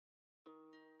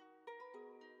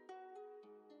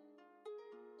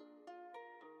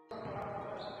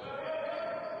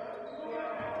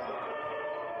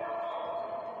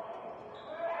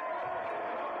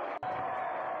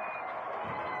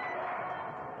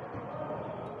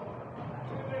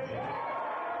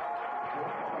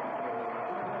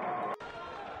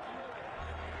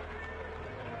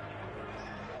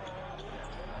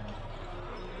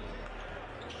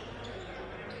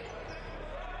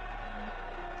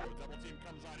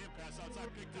comes on in, pass outside,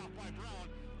 picked off by Brown.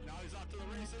 Now he's off to the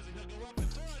races, and he'll go up and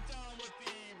throw it down with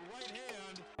the right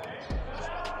hand.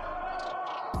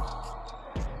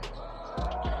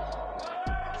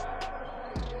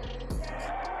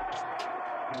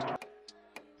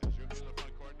 There's UMD in the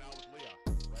front court now with Leah.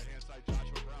 Right-hand side,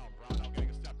 Joshua Brown. Brown now getting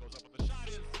a step, goes up with the shot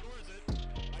in, scores it.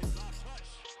 Nice soft touch.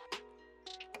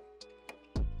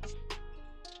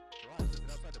 Drives it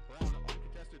outside to Brown,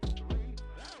 uncontested three.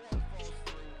 That one falls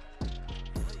through.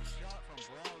 Great shot from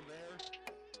Brown there.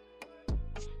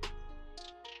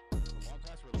 The long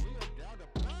pass for Leah down to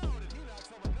Brown, and he knocks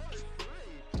home another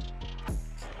three.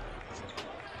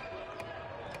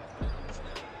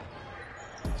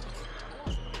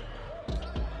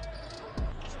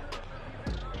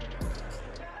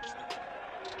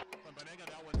 From Benega,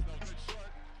 that one's no good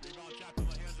short. Rebound tap in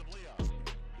the hands of Leah.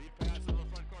 Lead pass in the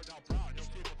front court. Now Brown,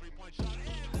 he'll keep a three-point shot and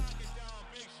knock it down.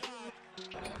 Big shot.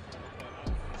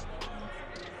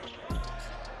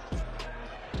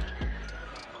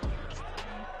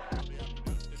 The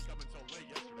afternoon didn't come until late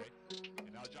yesterday.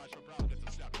 And now Joshua Brown gets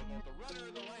a step from both the runner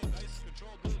in the lane. Nice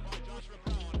controlled move by Joshua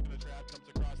Brown. And the trap comes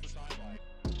across the timeline.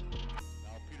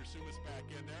 Now Peter Sumas back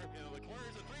in there. Into the corner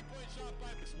is a three-point shot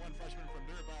by this one freshman from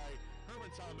nearby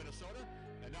Hermantown, Minnesota.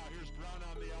 And now here's Brown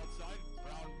on the outside.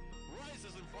 Brown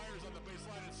rises and fires on the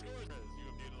baseline and scores.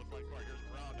 UMD into the front court. Here's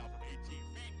Brown now from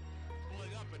 18 feet.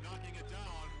 Pulling up and knocking it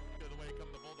down. The way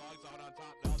come the Bulldogs out on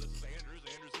top now. This is Andrews.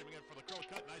 Andrews giving it for the crow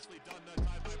cut. Nicely done that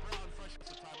time by Brown. Fresh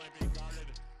the timeline being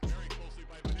guarded very closely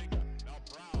by Benega. Now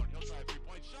Brown. He'll try a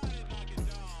three-point shot and knock it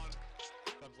down.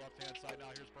 Comes left-hand side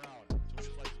now. Here's Brown. Swings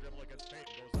his legs dribble against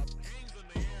Peyton. Goes up, hangs in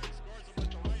the air, and scores it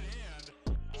with the right hand.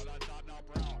 Out on top now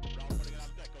Brown. Brown putting it on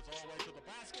deck. Goes all the way to the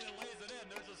basket and lays it in.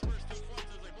 There's his first 2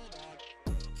 points as a Bulldog.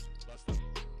 Less than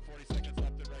 40 seconds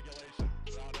left in regulation.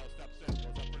 Brown now steps in.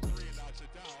 Goes up for three and knocks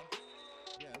it down.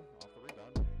 Again, off the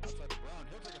rebound. Outside to Brown.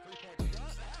 He'll take a three-point shot.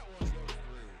 That one goes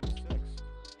through.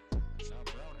 6. Now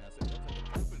Brown has it. He'll take an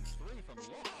open three from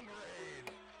long range.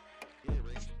 Yeah,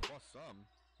 range plus some.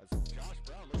 As Josh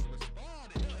Brown looks